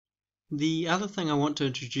The other thing I want to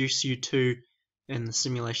introduce you to in the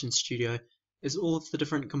Simulation Studio is all of the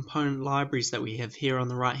different component libraries that we have here on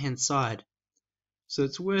the right hand side. So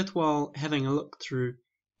it's worthwhile having a look through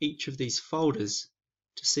each of these folders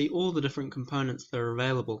to see all the different components that are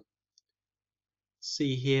available.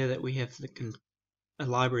 See here that we have a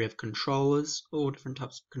library of controllers, all different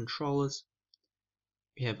types of controllers.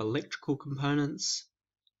 We have electrical components,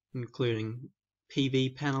 including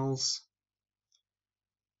PV panels.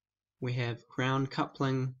 We have ground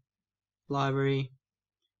coupling library.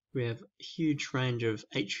 We have a huge range of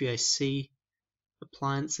HVAC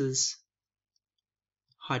appliances,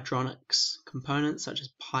 hydronics components such as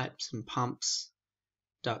pipes and pumps,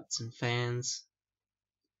 ducts and fans.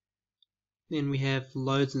 Then we have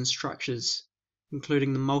loads and structures,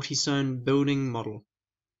 including the multi-zone building model.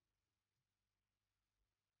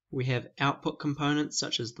 We have output components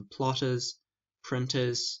such as the plotters,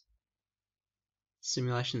 printers,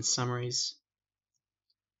 simulation summaries.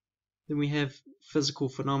 Then we have physical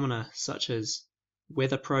phenomena such as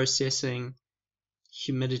weather processing,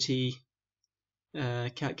 humidity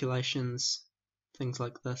calculations, things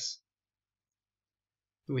like this.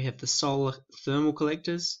 We have the solar thermal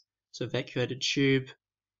collectors, so evacuated tube,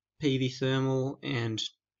 PV thermal and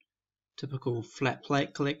typical flat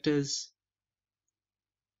plate collectors.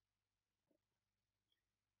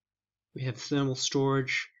 We have thermal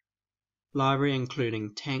storage library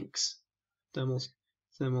including tanks, thermal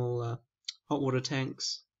hot water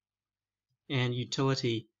tanks, and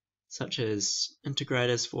utility such as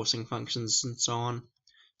integrators, forcing functions, and so on.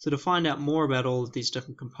 So to find out more about all of these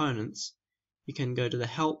different components, you can go to the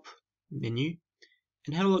Help menu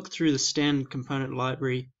and have a look through the Standard Component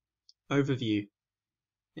Library overview,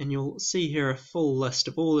 and you'll see here a full list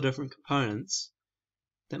of all the different components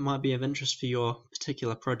that might be of interest for your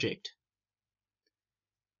particular project.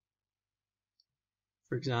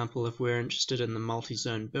 For example, if we're interested in the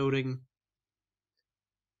multi-zone building,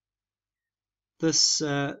 this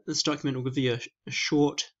document will give you a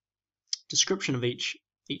short description of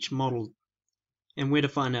each model and where to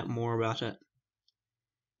find out more about it.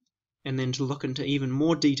 And then to look into even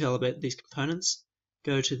more detail about these components,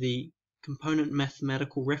 go to the Component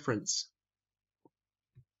Mathematical Reference.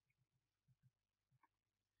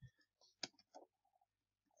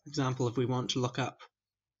 For example, if we want to look up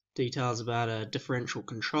details about a differential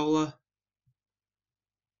controller,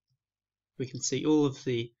 we can see all of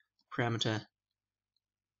the parameter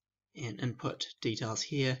and input details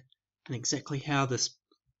here and exactly how this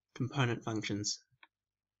component functions.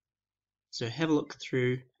 So have a look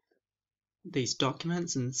through these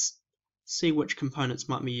documents and see which components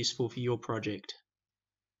might be useful for your project.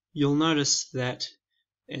 You'll notice that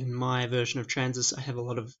in my version of TRNSYS I have a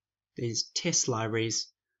lot of these test libraries,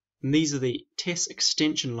 and these are the test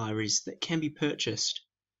extension libraries that can be purchased.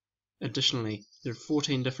 Additionally, there are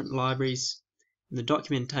 14 different libraries, and the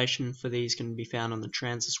documentation for these can be found on the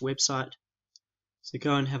TRNSYS website. So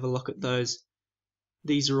go and have a look at those.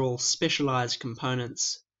 These are all specialized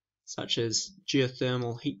components such as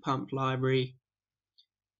geothermal heat pump library,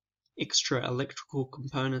 extra electrical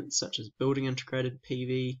components such as building integrated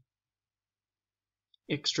PV,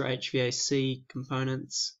 extra HVAC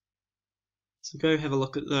components. So go have a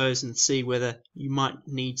look at those and see whether you might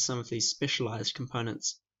need some of these specialized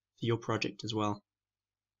components for your project as well.